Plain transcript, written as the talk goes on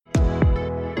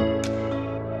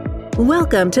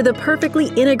Welcome to the Perfectly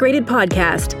Integrated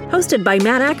Podcast, hosted by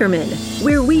Matt Ackerman,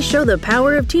 where we show the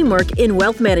power of teamwork in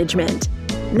wealth management.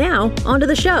 Now, onto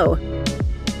the show.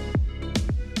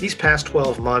 These past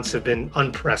 12 months have been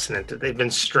unprecedented. They've been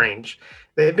strange.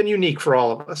 They've been unique for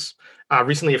all of us.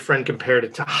 Recently, a friend compared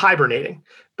it to hibernating.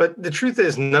 But the truth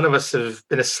is, none of us have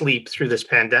been asleep through this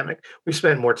pandemic. We've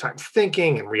spent more time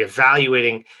thinking and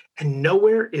reevaluating, and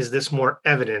nowhere is this more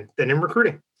evident than in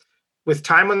recruiting. With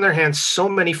time on their hands, so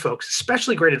many folks,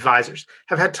 especially great advisors,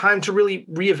 have had time to really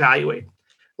reevaluate.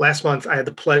 Last month, I had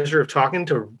the pleasure of talking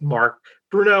to Mark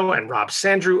Bruno and Rob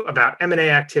Sandrew about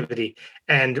M&A activity,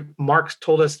 and Mark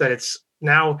told us that it's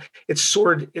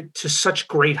soared to such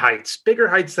great heights, bigger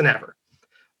heights than ever.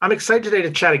 I'm excited today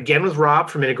to chat again with Rob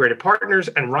from Integrated Partners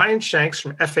and Ryan Shanks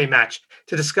from FA Match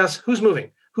to discuss who's moving,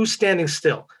 who's standing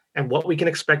still, and what we can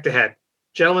expect ahead.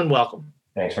 Gentlemen, welcome.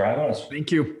 Thanks for having us.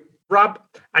 Thank you. Rob,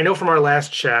 I know from our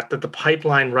last chat that the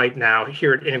pipeline right now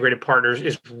here at Integrated Partners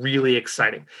is really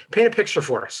exciting. Paint a picture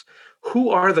for us. Who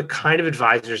are the kind of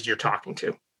advisors you're talking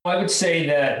to? I would say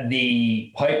that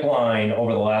the pipeline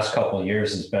over the last couple of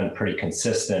years has been pretty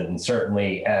consistent. And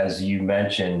certainly, as you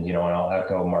mentioned, and I'll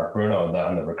echo Mark Bruno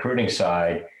on the recruiting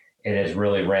side, it has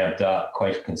really ramped up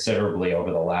quite considerably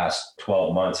over the last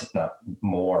 12 months, if not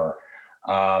more.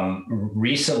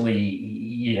 Recently,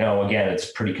 again,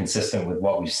 it's pretty consistent with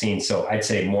what we've seen. So I'd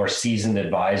say more seasoned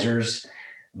advisors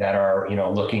that are,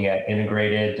 looking at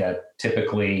integrated,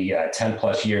 typically 10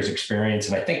 plus years experience.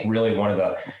 And I think really one of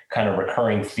the kind of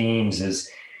recurring themes is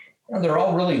they're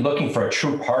all really looking for a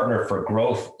true partner for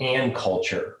growth and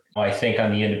culture. I think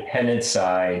on the independent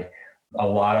side, a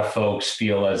lot of folks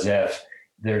feel as if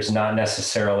there's not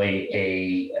necessarily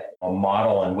a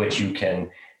model in which you can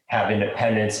have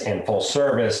independence and full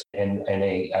service and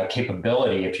a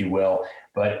capability, if you will,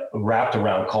 but wrapped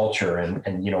around culture.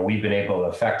 And we've been able to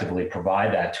effectively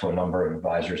provide that to a number of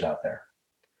advisors out there.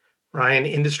 Ryan,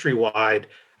 industry-wide,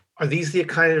 are these the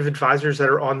kind of advisors that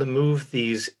are on the move,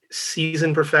 these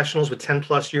seasoned professionals with 10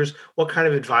 plus years? What kind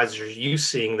of advisors are you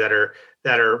seeing that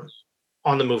are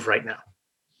on the move right now?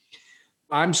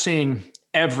 I'm seeing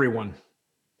everyone,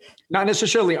 not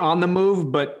necessarily on the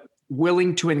move, but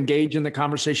willing to engage in the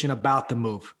conversation about the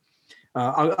move.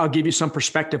 I'll give you some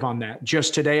perspective on that.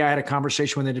 Just today, I had a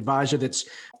conversation with an advisor that's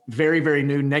very, very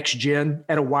new, next gen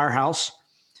at a wirehouse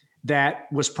that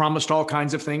was promised all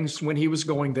kinds of things when he was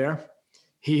going there.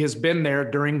 He has been there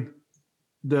during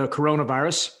the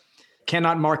coronavirus,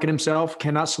 cannot market himself,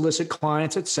 cannot solicit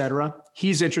clients, et cetera.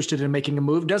 He's interested in making a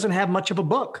move, doesn't have much of a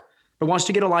book, but wants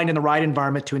to get aligned in the right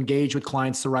environment to engage with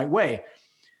clients the right way.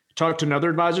 Talked to another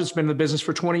advisor that's been in the business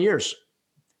for 20 years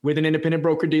with an independent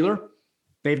broker dealer.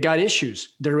 They've got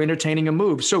issues. They're entertaining a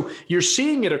move. So you're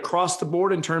seeing it across the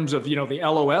board in terms of, the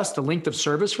LOS, the length of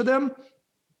service for them.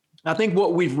 I think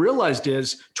what we've realized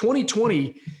is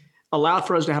 2020 allowed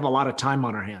for us to have a lot of time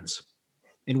on our hands.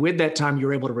 And with that time,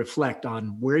 you're able to reflect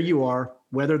on where you are,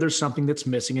 whether there's something that's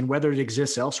missing and whether it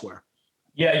exists elsewhere.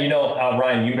 Yeah,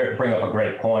 Ryan, you bring up a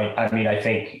great point. I mean, I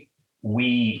think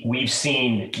we've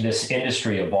seen this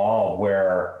industry evolve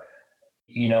where,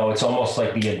 it's almost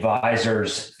like the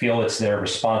advisors feel it's their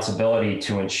responsibility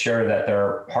to ensure that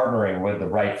they're partnering with the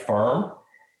right firm.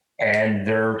 And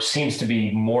there seems to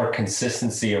be more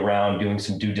consistency around doing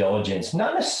some due diligence.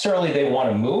 Not necessarily they want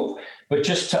to move, but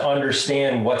just to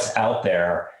understand what's out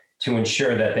there to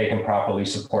ensure that they can properly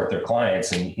support their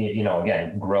clients and,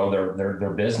 again, grow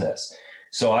their business.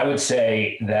 So I would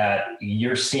say that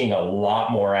you're seeing a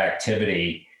lot more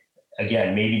activity.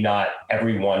 Again, maybe not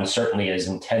everyone certainly is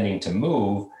intending to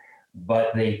move,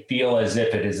 but they feel as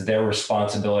if it is their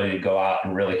responsibility to go out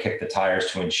and really kick the tires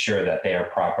to ensure that they are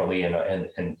properly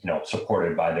and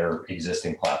supported by their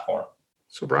existing platform.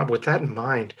 So Rob, with that in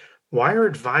mind, why are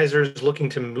advisors looking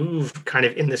to move kind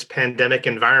of in this pandemic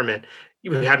environment?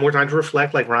 You've had more time to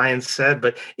reflect, like Ryan said,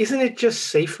 but isn't it just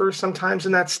safer sometimes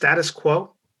in that status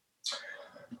quo?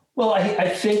 Well, I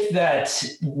think that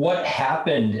what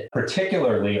happened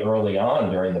particularly early on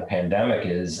during the pandemic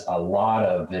is a lot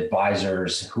of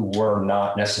advisors who were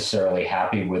not necessarily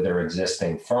happy with their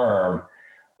existing firm,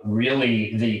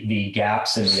 really the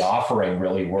gaps in the offering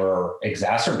really were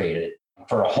exacerbated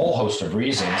for a whole host of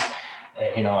reasons.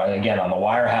 Again, on the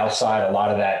wirehouse side, a lot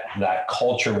of that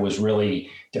culture was really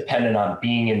dependent on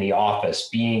being in the office,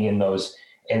 being in those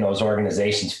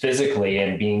organizations physically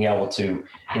and being able to,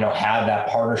 have that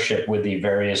partnership with the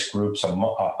various groups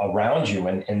around you.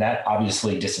 And that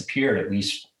obviously disappeared, at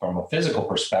least from a physical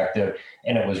perspective,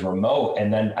 and it was remote.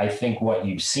 And then I think what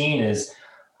you've seen is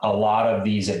a lot of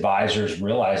these advisors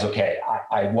realize, okay,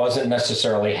 I wasn't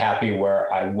necessarily happy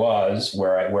where I was,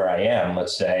 where I am,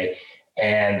 let's say,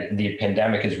 And the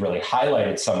pandemic has really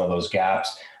highlighted some of those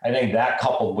gaps. I think that,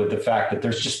 coupled with the fact that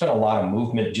there's just been a lot of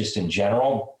movement just in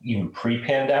general, even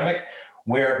pre-pandemic,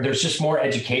 where there's just more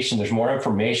education, there's more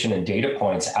information and data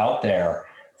points out there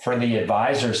for the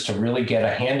advisors to really get a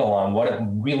handle on what it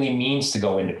really means to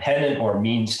go independent or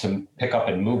means to pick up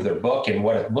and move their book and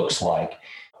what it looks like.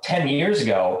 10 years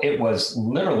ago, it was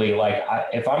literally like,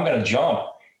 if I'm going to jump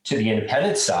to the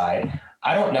independent side,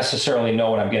 I don't necessarily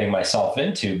know what I'm getting myself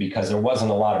into because there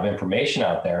wasn't a lot of information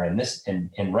out there.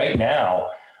 And right now,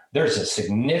 there's a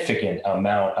significant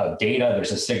amount of data.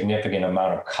 There's a significant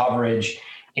amount of coverage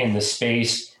in the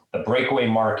space, the breakaway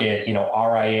market,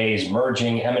 RIAs,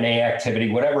 merging, M&A activity,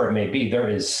 whatever it may be. There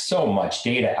is so much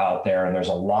data out there, and there's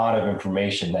a lot of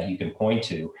information that you can point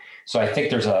to. So I think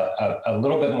there's a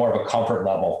little bit more of a comfort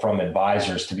level from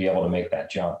advisors to be able to make that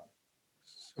jump.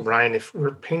 Ryan, if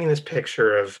we're painting this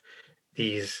picture of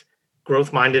these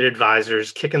growth-minded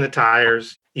advisors kicking the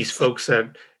tires, these folks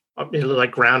that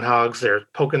like groundhogs, they're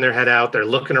poking their head out, they're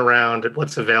looking around at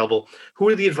what's available. Who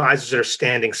are the advisors that are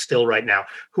standing still right now?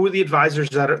 Who are the advisors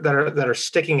that are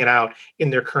sticking it out in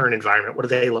their current environment? What do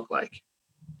they look like?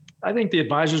 I think the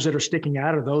advisors that are sticking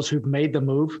out are those who've made the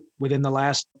move within the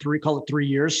last 3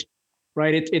 years,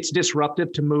 right? It's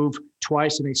disruptive to move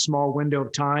twice in a small window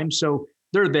of time. So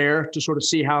they're there to sort of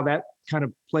see how that kind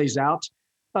of plays out.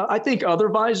 I think other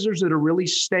advisors that are really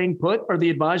staying put are the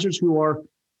advisors who are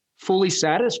fully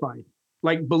satisfied.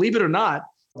 Like, believe it or not,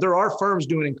 there are firms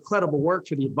doing incredible work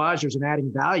for the advisors and adding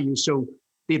value. So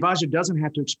the advisor doesn't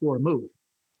have to explore a move.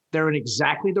 They're in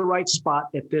exactly the right spot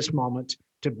at this moment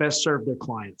to best serve their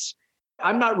clients.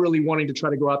 I'm not really wanting to try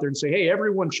to go out there and say, hey,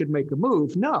 everyone should make a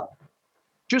move. No,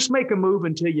 just make a move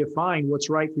until you find what's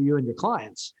right for you and your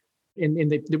clients.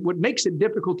 And what makes it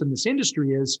difficult in this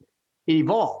industry is it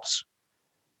evolves.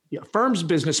 A firm's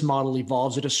business model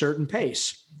evolves at a certain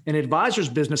pace. An advisor's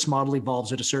business model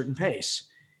evolves at a certain pace.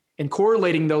 And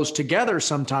correlating those together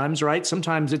sometimes, right?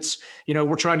 Sometimes it's,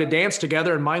 we're trying to dance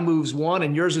together and my move's one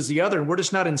and yours is the other, and we're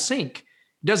just not in sync.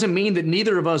 It doesn't mean that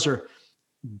neither of us are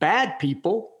bad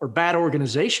people or bad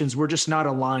organizations. We're just not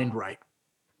aligned right.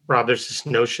 Rob, there's this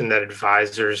notion that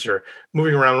advisors are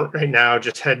moving around right now,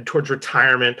 just head towards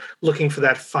retirement, looking for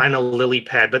that final lily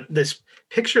pad. But this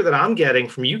picture that I'm getting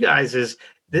from you guys is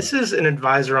this is an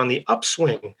advisor on the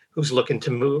upswing who's looking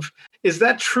to move. Is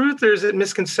that truth, or is it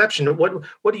misconception?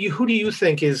 Who do you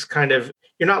think is kind of,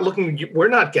 we're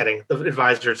not getting the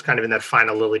advisors kind of in that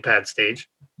final lily pad stage?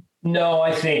 No,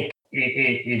 I think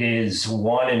it is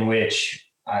one in which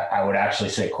I would actually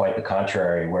say quite the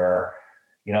contrary, where,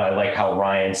 I like how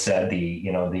Ryan said the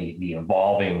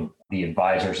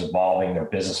advisors evolving, their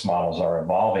business models are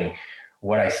evolving.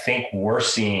 What I think we're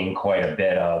seeing quite a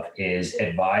bit of is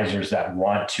advisors that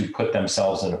want to put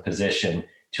themselves in a position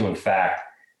to, in fact,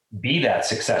 be that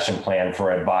succession plan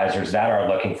for advisors that are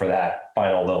looking for that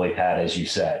final lily pad, as you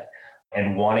said,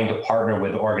 and wanting to partner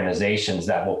with organizations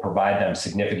that will provide them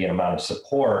significant amount of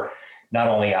support, not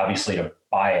only obviously to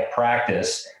buy a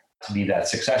practice to be that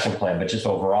succession plan, but just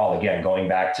overall, again, going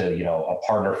back to, a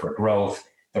partner for growth,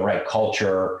 the right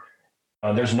culture.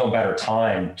 There's no better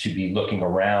time to be looking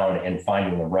around and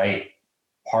finding the right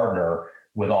partner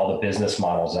with all the business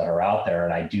models that are out there.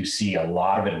 And I do see a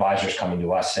lot of advisors coming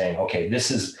to us saying, okay, this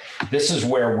is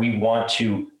where we want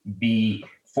to be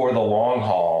for the long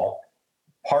haul,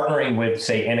 partnering with,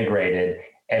 say, Integrated,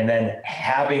 and then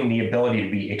having the ability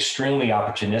to be extremely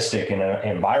opportunistic in an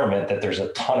environment that there's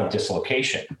a ton of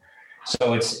dislocation.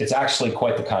 So it's actually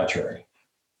quite the contrary.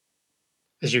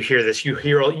 As you hear this, you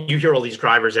hear all these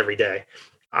drivers every day.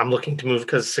 I'm looking to move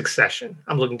because of succession.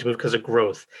 I'm looking to move because of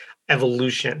growth,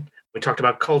 evolution. We talked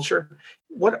about culture.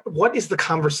 What is the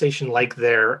conversation like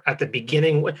there at the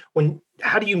beginning?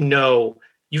 How do you know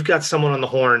you've got someone on the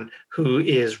horn who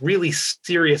is really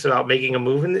serious about making a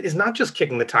move and is not just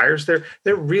kicking the tires?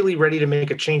 They're really ready to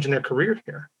make a change in their career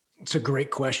here. It's a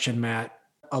great question, Matt.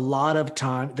 A lot of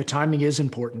time, the timing is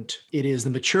important. It is the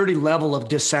maturity level of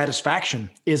dissatisfaction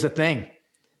is a thing.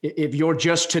 If you're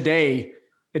just today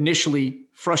initially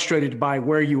frustrated by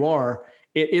where you are,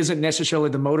 it isn't necessarily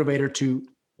the motivator to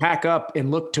pack up and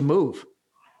look to move,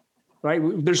 right?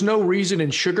 There's no reason in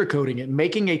sugarcoating it.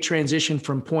 Making a transition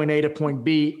from point A to point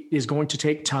B is going to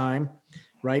take time,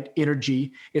 right?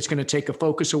 Energy. It's going to take a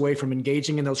focus away from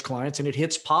engaging in those clients, and it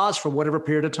hits pause for whatever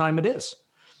period of time it is.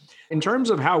 In terms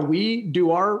of how we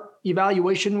do our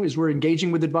evaluation, is we're engaging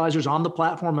with advisors on the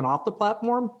platform and off the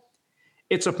platform.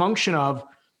 It's a function of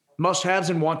must-haves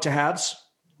and want-to-haves,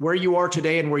 where you are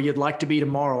today and where you'd like to be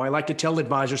tomorrow. I like to tell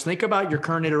advisors, think about your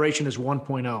current iteration as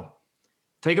 1.0.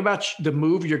 Think about the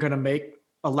move you're going to make,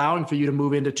 allowing for you to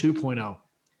move into 2.0.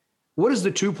 What does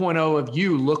the 2.0 of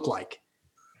you look like?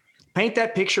 Paint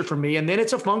that picture for me. And then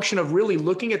it's a function of really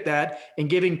looking at that and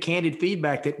giving candid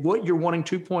feedback that what you're wanting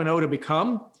 2.0 to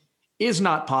become is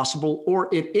not possible, or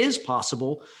it is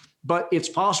possible, but it's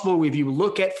possible if you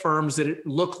look at firms that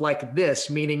look like this,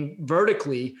 meaning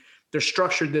vertically, they're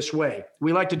structured this way.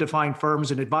 We like to define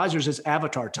firms and advisors as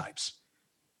avatar types,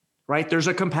 right? There's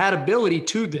a compatibility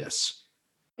to this.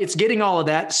 It's getting all of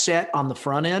that set on the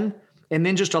front end, and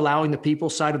then just allowing the people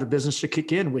side of the business to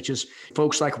kick in, which is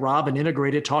folks like Rob and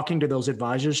Integrated talking to those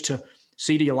advisors to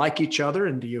see, do you like each other?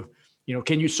 And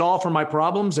can you solve for my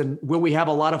problems? And will we have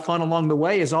a lot of fun along the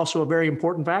way is also a very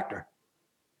important factor.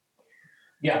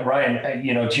 Yeah, Ryan,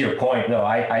 to your point, though,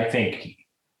 I think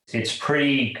it's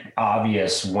pretty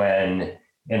obvious when,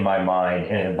 in my mind,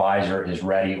 an advisor is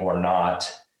ready or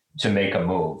not to make a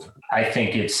move. I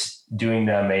think it's doing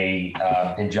them a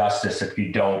injustice if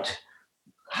you don't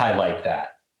highlight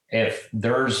that. If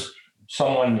there's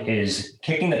someone is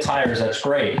kicking the tires, that's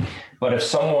great. But if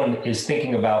someone is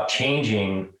thinking about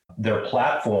changing their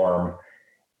platform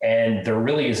and there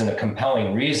really isn't a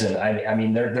compelling reason, I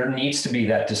mean, there needs to be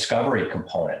that discovery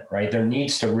component, right? There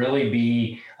needs to really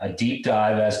be a deep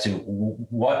dive as to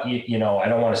what, I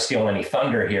don't want to steal any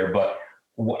thunder here, but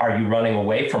are you running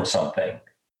away from something?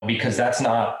 Because that's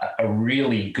not a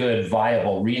really good,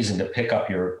 viable reason to pick up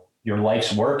your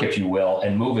life's work, if you will,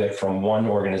 and move it from one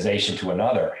organization to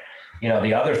another.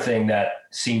 The other thing that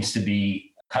seems to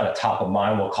be kind of top of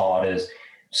mind, we'll call it, is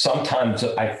sometimes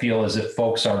I feel as if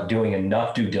folks aren't doing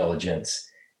enough due diligence.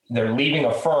 They're leaving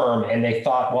a firm and they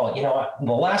thought, well,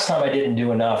 the last time I didn't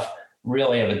do enough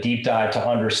really of a deep dive to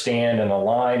understand and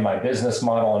align my business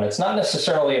model. And it's not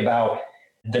necessarily about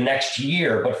the next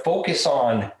year, but focus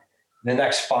on the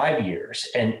next 5 years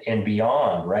and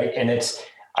beyond, right? And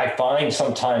I find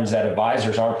sometimes that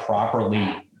advisors aren't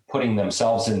properly putting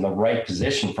themselves in the right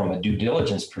position from a due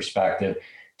diligence perspective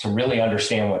to really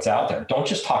understand what's out there. Don't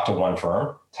just talk to one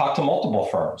firm, talk to multiple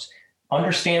firms.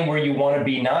 Understand where you want to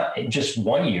be, not just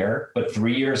 1 year, but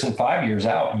 3 years and 5 years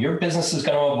out. Your business is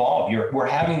going to evolve. We're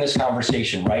having this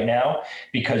conversation right now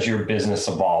because your business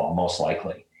evolved, most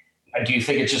likely. Do you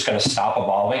think it's just going to stop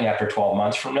evolving after 12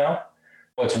 months from now?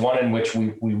 It's one in which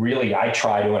I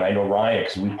try to, and I know Ryan,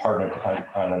 because we partnered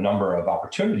on a number of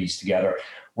opportunities together,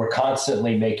 we're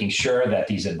constantly making sure that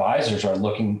these advisors are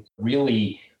looking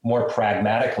really more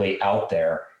pragmatically out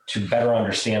there to better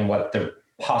understand what the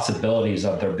possibilities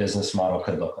of their business model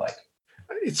could look like.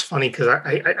 It's funny because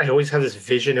I always have this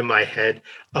vision in my head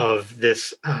of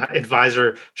this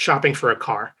advisor shopping for a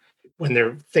car when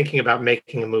they're thinking about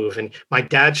making a move. And my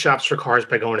dad shops for cars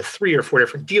by going to 3 or 4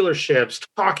 different dealerships,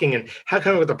 talking and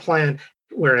coming up with a plan.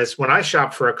 Whereas when I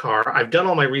shop for a car, I've done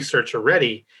all my research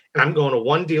already, and I'm going to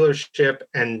one dealership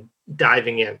and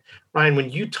diving in. Ryan,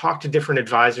 when you talk to different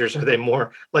advisors, are they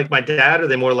more like my dad? Or are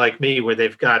they more like me, where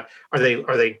are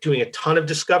they doing a ton of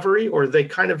discovery, or they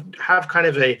kind of have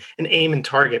an aim and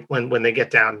target when they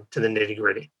get down to the nitty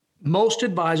gritty? Most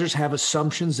advisors have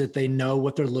assumptions that they know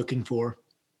what they're looking for.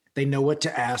 They know what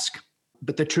to ask,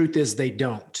 but the truth is they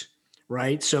don't,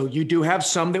 right? So you do have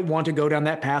some that want to go down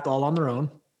that path all on their own,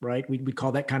 right? We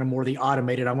call that kind of more the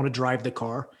automated, I want to drive the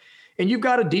car. And you've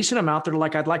got a decent amount that are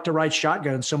like, I'd like to ride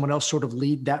shotgun, and someone else sort of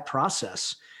lead that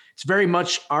process. It's very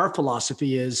much our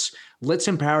philosophy is let's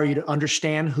empower you to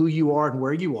understand who you are and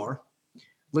where you are.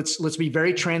 Let's be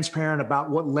very transparent about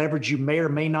what leverage you may or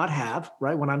may not have,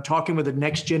 right? When I'm talking with a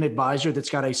next gen advisor that's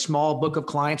got a small book of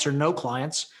clients or no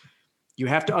clients, you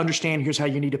have to understand here's how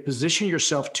you need to position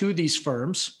yourself to these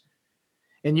firms.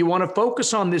 And you want to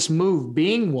focus on this move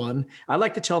being one. I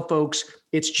like to tell folks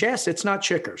it's chess, it's not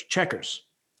checkers.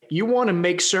 You want to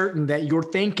make certain that you're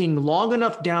thinking long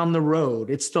enough down the road.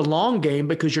 It's the long game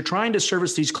because you're trying to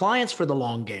service these clients for the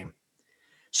long game.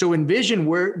 So envision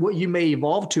what you may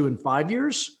evolve to in 5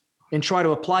 years and try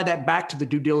to apply that back to the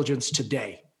due diligence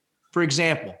today. For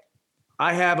example,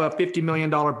 I have a $50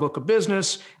 million book of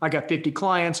business. I got 50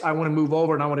 clients. I want to move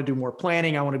over and I want to do more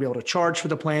planning. I want to be able to charge for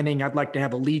the planning. I'd like to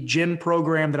have a lead gen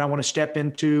program that I want to step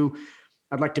into.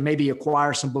 I'd like to maybe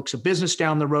acquire some books of business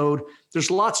down the road.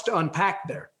 There's lots to unpack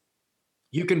there.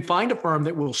 You can find a firm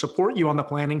that will support you on the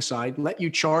planning side, let you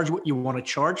charge what you want to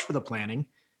charge for the planning,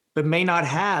 but may not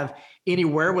have any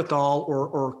wherewithal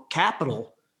or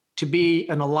capital to be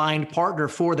an aligned partner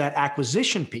for that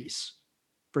acquisition piece,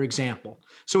 for example.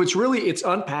 So it's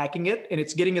unpacking it, and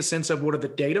it's getting a sense of what are the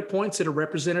data points that are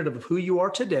representative of who you are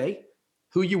today,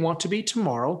 who you want to be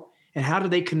tomorrow, and how do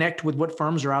they connect with what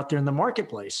firms are out there in the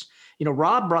marketplace.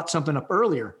 Rob brought something up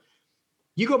earlier.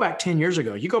 You go back 10 years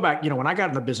ago, when I got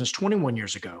in the business 21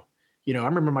 years ago, I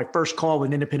remember my first call with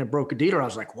an independent broker dealer. I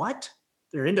was like, what?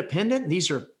 They're independent?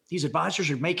 These are these advisors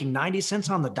are making 90 cents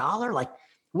on the dollar. Like,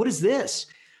 what is this?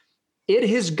 It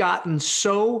has gotten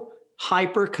so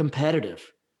hyper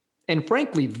competitive and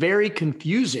frankly, very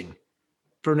confusing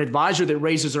for an advisor that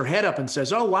raises their head up and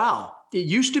says, oh, wow, it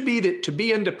used to be that to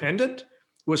be independent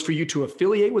was for you to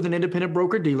affiliate with an independent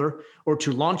broker dealer or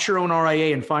to launch your own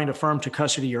RIA and find a firm to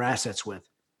custody your assets with.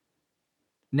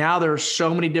 Now there are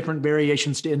so many different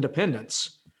variations to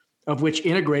independence, of which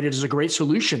integrated is a great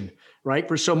solution, right,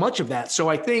 for so much of that. So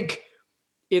I think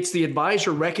it's the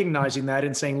advisor recognizing that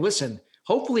and saying, listen,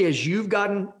 hopefully as you've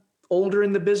gotten older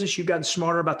in the business, you've gotten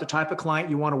smarter about the type of client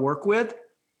you want to work with,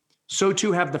 so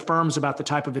too have the firms about the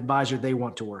type of advisor they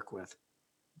want to work with.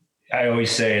 I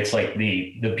always say it's like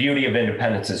the beauty of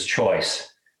independence is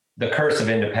choice. The curse of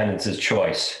independence is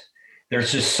choice.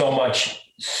 There's just so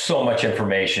much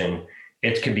information.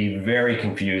 It can be very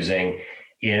confusing,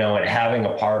 and having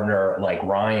a partner like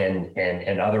Ryan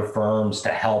and other firms to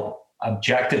help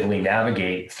objectively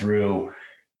navigate through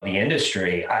the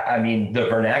industry. I mean, the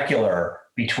vernacular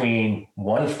between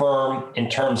one firm in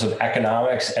terms of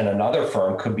economics and another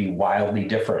firm could be wildly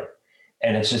different.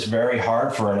 And it's just very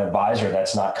hard for an advisor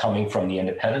that's not coming from the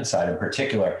independent side in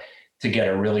particular to get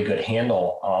a really good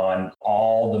handle on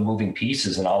all the moving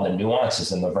pieces and all the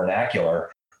nuances in the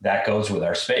vernacular that goes with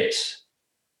our space.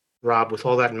 Rob, with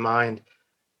all that in mind,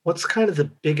 what's kind of the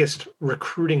biggest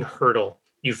recruiting hurdle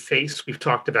you face? We've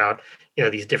talked about,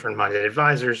 these different minded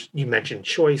advisors. You mentioned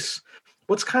choice.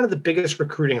 What's kind of the biggest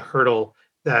recruiting hurdle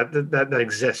that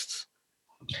exists?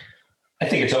 I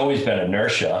think it's always been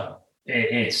inertia.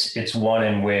 It's one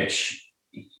in which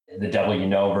the devil you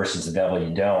know versus the devil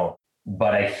you don't.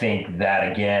 But I think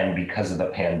that, again, because of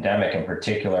the pandemic in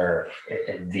particular,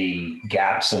 the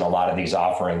gaps in a lot of these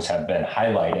offerings have been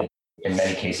highlighted, in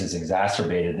many cases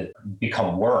exacerbated,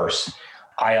 become worse.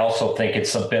 I also think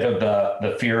it's a bit of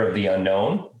the fear of the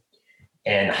unknown,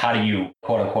 and how do you,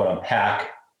 quote unquote, unpack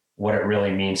what it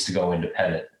really means to go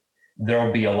independent.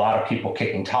 There'll be a lot of people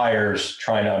kicking tires,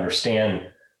 trying to understand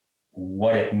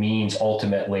what it means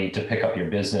ultimately to pick up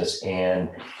your business and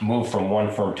move from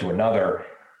one firm to another.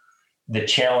 The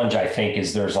challenge, I think,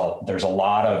 is there's a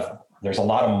lot of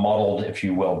muddled, if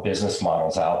you will, business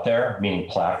models out there, meaning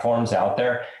platforms out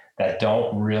there that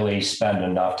don't really spend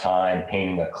enough time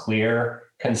painting a clear,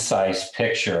 concise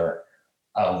picture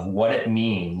of what it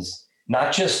means,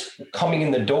 not just coming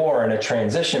in the door in a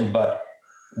transition, but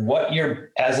what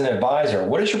you're, as an advisor,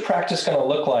 what is your practice going to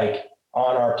look like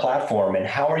on our platform, and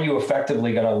how are you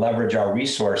effectively going to leverage our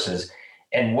resources,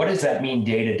 and what does that mean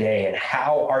day to day, and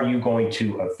how are you going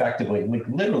to effectively,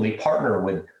 literally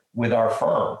partner with our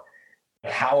firm?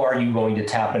 How are you going to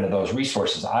tap into those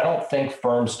resources? I don't think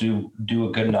firms do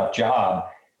a good enough job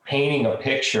painting a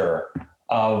picture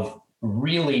of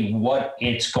really what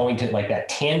it's going to, like that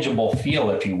tangible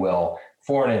feel, if you will,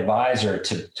 for an advisor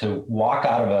to walk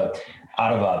out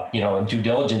of a due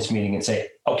diligence meeting and say,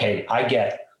 okay, I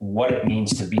get what it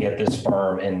means to be at this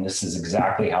firm, and this is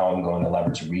exactly how I'm going to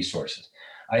leverage resources.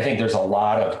 I think there's a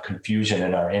lot of confusion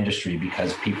in our industry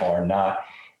because people are not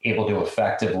able to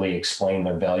effectively explain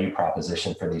their value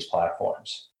proposition for these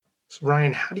platforms. So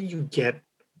Ryan, how do you get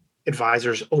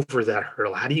advisors over that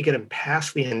hurdle? How do you get them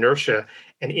past the inertia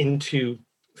and into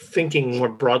thinking more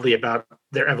broadly about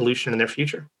their evolution and their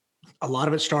future? A lot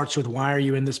of it starts with, why are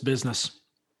you in this business?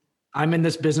 I'm in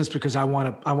this business because I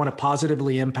want to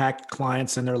positively impact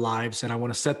clients and their lives, and I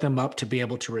want to set them up to be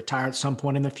able to retire at some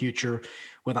point in the future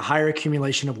with a higher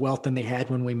accumulation of wealth than they had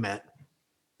when we met.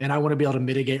 And I want to be able to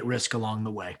mitigate risk along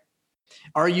the way.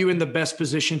 Are you in the best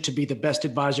position to be the best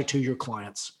advisor to your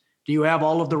clients? Do you have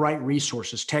all of the right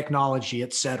resources, technology,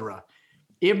 et cetera?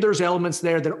 If there's elements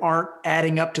there that aren't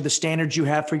adding up to the standards you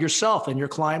have for yourself and your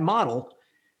client model,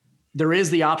 there is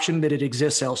the option that it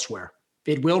exists elsewhere.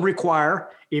 It will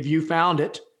require, if you found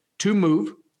it, to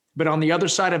move, but on the other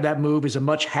side of that move is a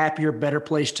much happier, better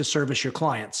place to service your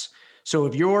clients. So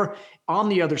if you're on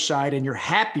the other side and you're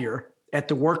happier at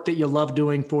the work that you love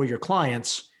doing for your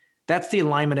clients, that's the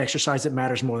alignment exercise that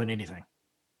matters more than anything.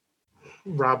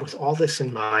 Rob, with all this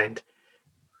in mind,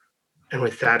 and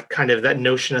with that kind of that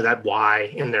notion of that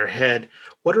why in their head,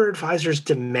 what are advisors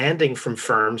demanding from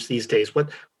firms these days?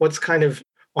 What's kind of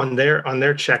on their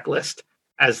checklist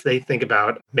as they think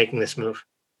about making this move?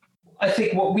 I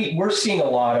think what we're seeing a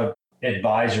lot of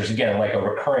advisors, again, like a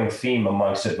recurring theme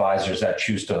amongst advisors that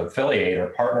choose to affiliate or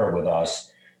partner with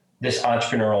us, this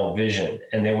entrepreneurial vision.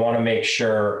 And they want to make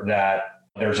sure that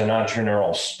there's an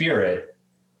entrepreneurial spirit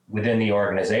within the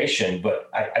organization. But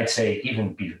I'd say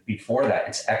even before that,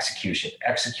 it's execution.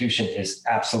 Execution is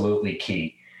absolutely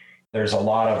key. There's a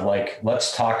lot of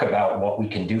let's talk about what we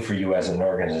can do for you as an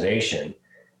organization.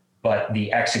 but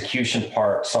the execution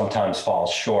part sometimes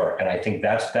falls short. And I think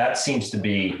that seems to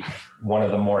be one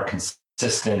of the more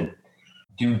consistent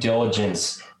due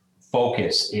diligence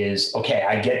focus is, okay,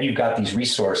 I get you've got these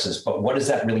resources, but what does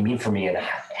that really mean for me? And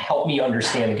help me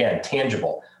understand, again,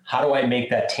 tangible. How do I make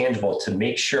that tangible to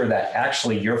make sure that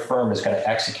actually your firm is going to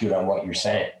execute on what you're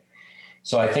saying?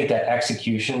 So I think that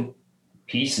execution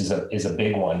piece is a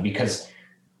big one, because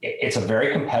it's a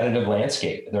very competitive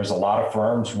landscape. There's a lot of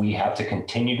firms. We have to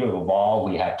continue to evolve.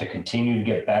 We have to continue to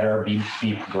get better,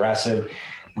 be progressive.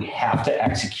 We have to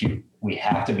execute. We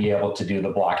have to be able to do the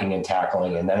blocking and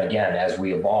tackling. And then again, as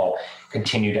we evolve,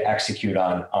 continue to execute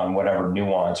on whatever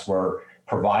nuance we're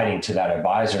providing to that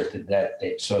advisor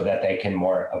so that they can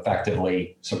more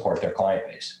effectively support their client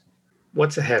base.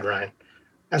 What's ahead, Ryan?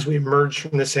 As we emerge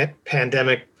from this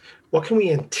pandemic, what can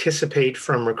we anticipate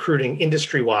from recruiting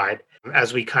industry-wide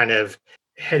as we kind of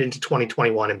head into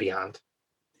 2021 and beyond?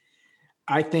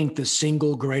 I think the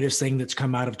single greatest thing that's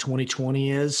come out of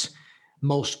 2020 is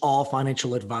most all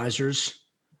financial advisors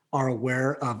are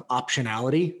aware of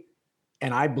optionality,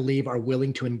 and I believe are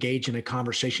willing to engage in a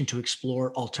conversation to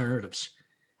explore alternatives.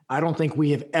 I don't think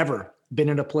we have ever been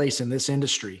in a place in this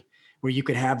industry where you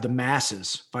could have the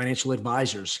masses, financial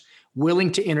advisors,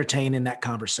 willing to entertain in that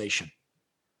conversation.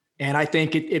 And I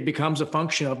think it becomes a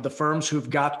function of the firms who've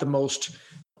got the most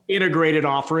integrated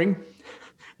offering,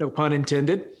 no pun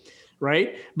intended,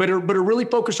 right? But are really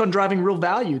focused on driving real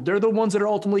value. They're the ones that are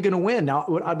ultimately going to win. Now,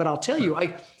 but I'll tell you,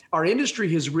 our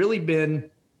industry has really been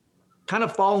kind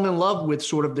of fallen in love with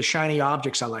sort of the shiny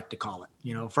objects, I like to call it.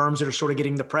 You know, firms that are sort of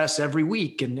getting the press every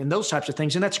week and those types of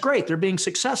things. And that's great. They're being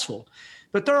successful.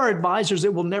 But there are advisors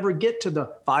that will never get to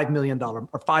the $5 million or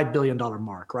 $5 billion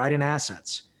mark, right, in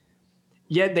assets.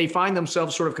 Yet they find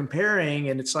themselves sort of comparing,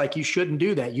 and it's like, you shouldn't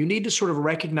do that. You need to sort of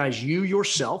recognize you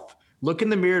yourself, look in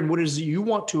the mirror and what it is that you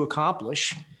want to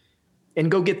accomplish, and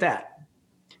go get that.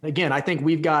 Again, I think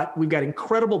we've got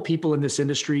incredible people in this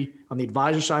industry on the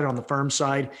advisor side, on the firm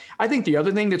side. I think the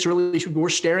other thing that's really we're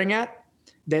staring at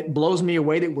that blows me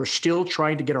away that we're still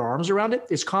trying to get our arms around it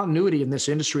is continuity in this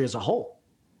industry as a whole.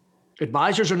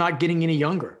 Advisors are not getting any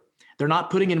younger. They're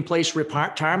not putting in place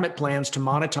retirement plans to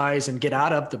monetize and get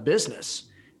out of the business.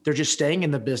 They're just staying in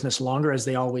the business longer as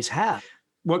they always have.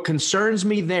 What concerns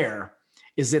me there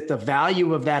is that the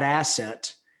value of that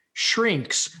asset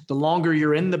shrinks the longer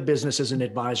you're in the business as an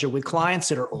advisor with clients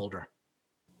that are older.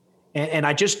 And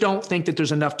I just don't think that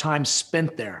there's enough time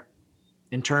spent there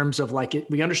in terms of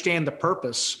we understand the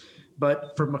purpose,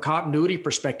 but from a continuity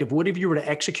perspective, what if you were to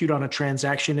execute on a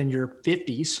transaction in your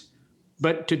 50s,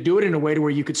 but to do it in a way to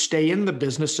where you could stay in the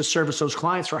business to service those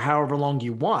clients for however long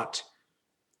you want,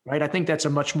 right? I think that's a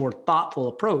much more thoughtful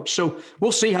approach. So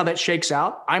we'll see how that shakes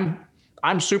out.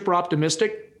 I'm super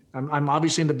optimistic. I'm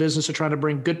obviously in the business of trying to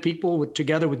bring good people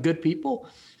together with good people.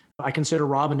 I consider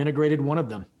Rob an integrated one of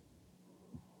them.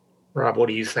 Rob, what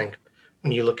do you think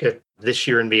when you look at this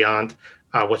year and beyond?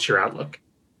 What's your outlook?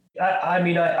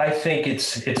 I think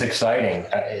it's exciting.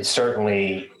 It's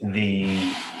certainly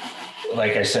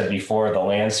like I said before, the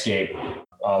landscape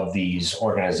of these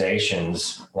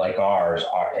organizations like ours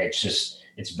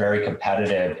it's very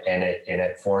competitive, and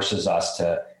it forces us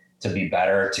to be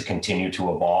better, to continue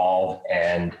to evolve.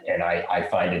 And I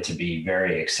find it to be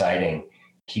very exciting,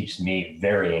 keeps me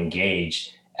very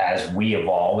engaged as we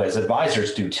evolve, as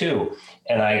advisors do too.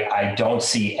 And I don't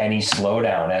see any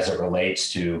slowdown as it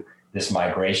relates to this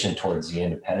migration towards the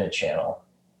independent channel.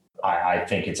 I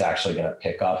think it's actually going to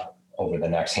pick up over the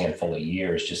next handful of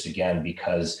years, just again,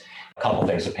 because a couple of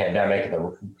things, the pandemic,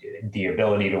 the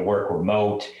ability to work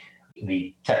remote,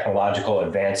 the technological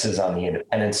advances on the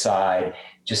independent side,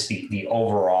 just the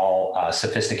overall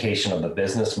sophistication of the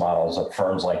business models of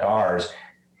firms like ours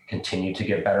continue to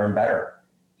get better and better.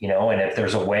 And if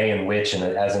there's a way in which, and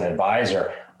as an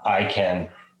advisor, I can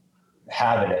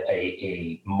have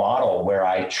a model where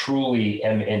I truly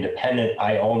am independent,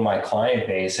 I own my client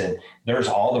base, and there's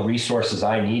all the resources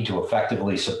I need to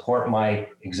effectively support my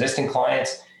existing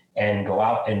clients and go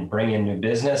out and bring in new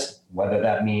business, whether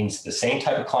that means the same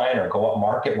type of client or go up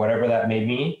market, whatever that may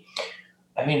mean.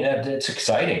 It's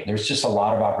exciting. There's just a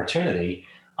lot of opportunity.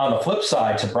 On the flip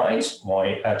side, to Ryan's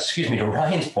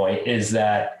point, is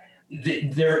that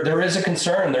there is a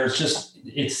concern.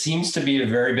 It seems to be a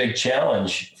very big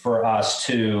challenge for us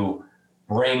to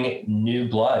bring new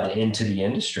blood into the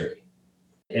industry.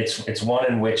 It's one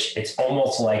in which it's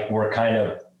almost like we're kind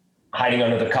of hiding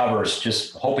under the covers,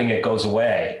 just hoping it goes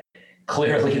away.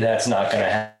 Clearly, that's not going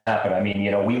to happen.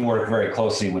 We work very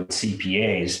closely with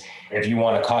CPAs. If you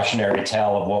want a cautionary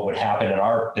tale of what would happen in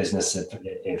our business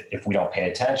if we don't pay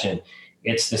attention,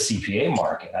 it's the CPA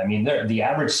market. I mean, the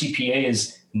average CPA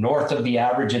is north of the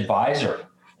average advisor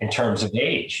in terms of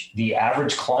age. The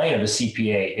average client of a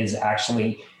CPA is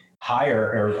actually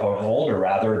higher or older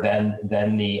rather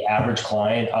than the average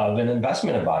client of an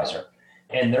investment advisor.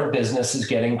 And their business is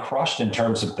getting crushed in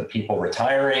terms of the people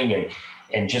retiring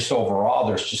and just overall,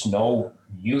 there's just no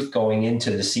youth going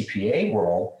into the CPA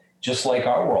world, just like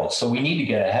our world. So we need to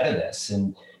get ahead of this.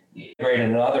 And Integrated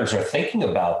and others are thinking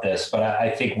about this, but I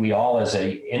think we all as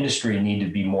an industry need to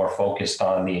be more focused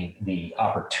on the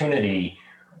opportunity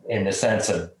in the sense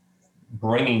of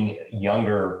bringing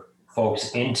younger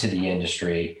folks into the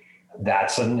industry.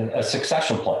 That's a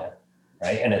succession plan,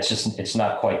 right? And it's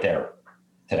not quite there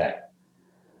today.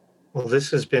 Well,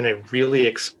 this has been a really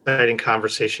exciting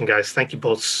conversation, guys. Thank you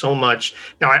both so much.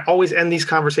 Now, I always end these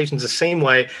conversations the same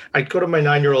way. I go to my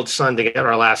 9-year-old son to get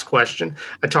our last question.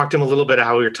 I talked to him a little bit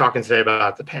how we were talking today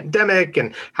about the pandemic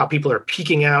and how people are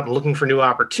peeking out and looking for new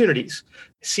opportunities.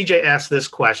 CJ asked this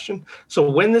question. So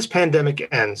when this pandemic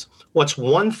ends, what's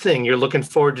one thing you're looking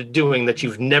forward to doing that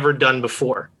you've never done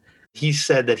before? He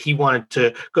said that he wanted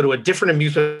to go to a different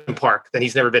amusement park than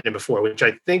he's never been in before, which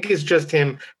I think is just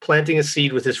him planting a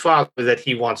seed with his father that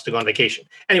he wants to go on vacation.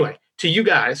 Anyway, to you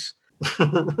guys,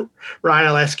 Ryan,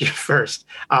 I'll ask you first.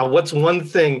 What's one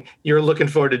thing you're looking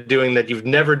forward to doing that you've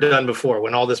never done before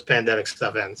when all this pandemic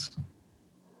stuff ends?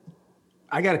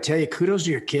 I got to tell you, kudos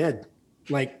to your kid.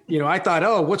 Like, I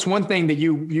thought, what's one thing that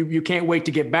you can't wait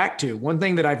to get back to? One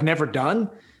thing that I've never done.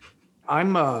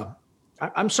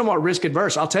 I'm somewhat risk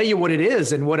adverse. I'll tell you what it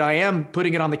is, and what I am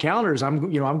putting it on the calendar is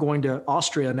I'm going to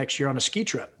Austria next year on a ski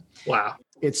trip. Wow.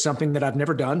 It's something that I've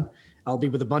never done. I'll be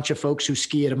with a bunch of folks who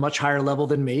ski at a much higher level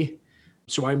than me.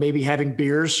 So I may be having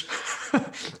beers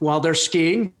while they're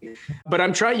skiing, but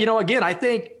I'm trying, again, I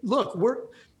think, look, we're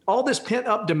all this pent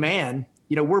up demand,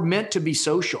 we're meant to be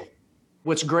social.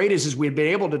 What's great is we've been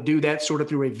able to do that sort of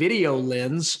through a video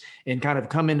lens and kind of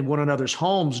come into one another's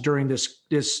homes during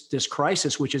this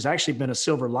crisis, which has actually been a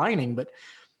silver lining. But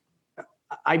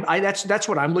that's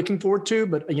what I'm looking forward to.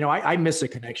 But I miss a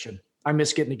connection. I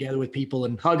miss getting together with people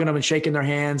and hugging them and shaking their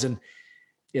hands, and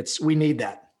we need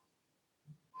that.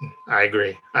 I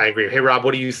agree. Hey, Rob,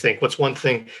 what do you think? What's one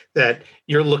thing that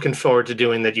you're looking forward to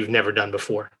doing that you've never done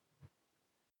before?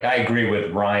 I agree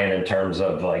with Ryan in terms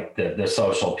of like the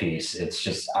social piece. It's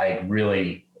just, I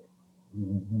really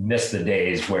miss the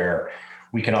days where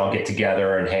we can all get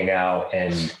together and hang out,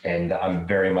 and I'm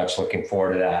very much looking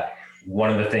forward to that.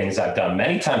 One of the things I've done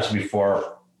many times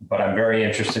before, but I'm very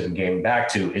interested in getting back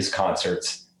to, is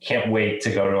concerts. Can't wait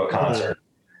to go to a concert.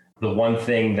 Mm-hmm. The one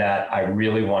thing that I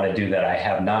really want to do that I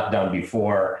have not done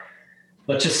before,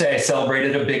 let's just say I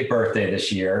celebrated a big birthday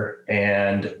this year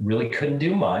and really couldn't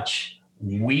do much.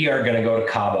 We are going to go to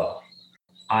Cabo.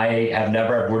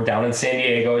 We're down in San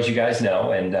Diego, as you guys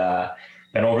know, and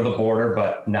been over the border,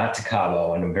 but not to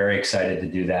Cabo. And I'm very excited to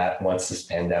do that once this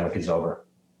pandemic is over.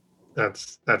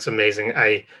 That's amazing.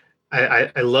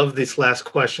 I love this last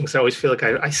question because I always feel like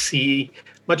I see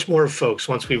much more of folks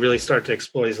once we really start to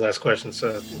explore these last questions.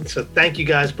 So thank you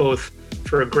guys both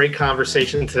for a great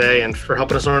conversation today and for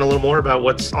helping us learn a little more about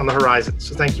what's on the horizon.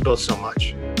 So thank you both so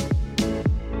much.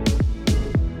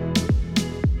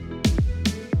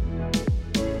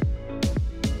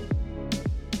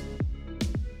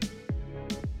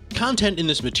 Content in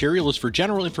this material is for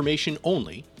general information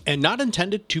only and not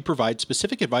intended to provide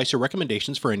specific advice or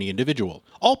recommendations for any individual.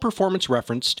 All performance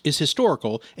referenced is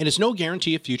historical and is no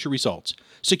guarantee of future results.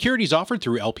 Securities offered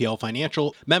through LPL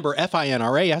Financial, member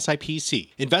FINRA SIPC.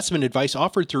 Investment advice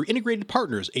offered through Integrated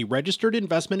Partners, a registered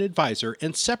investment advisor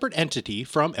and separate entity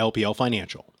from LPL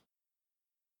Financial.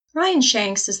 Ryan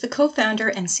Shanks is the co-founder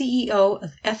and CEO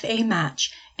of FA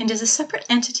Match and is a separate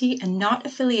entity and not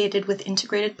affiliated with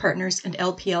Integrated Partners and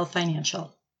LPL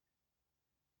Financial.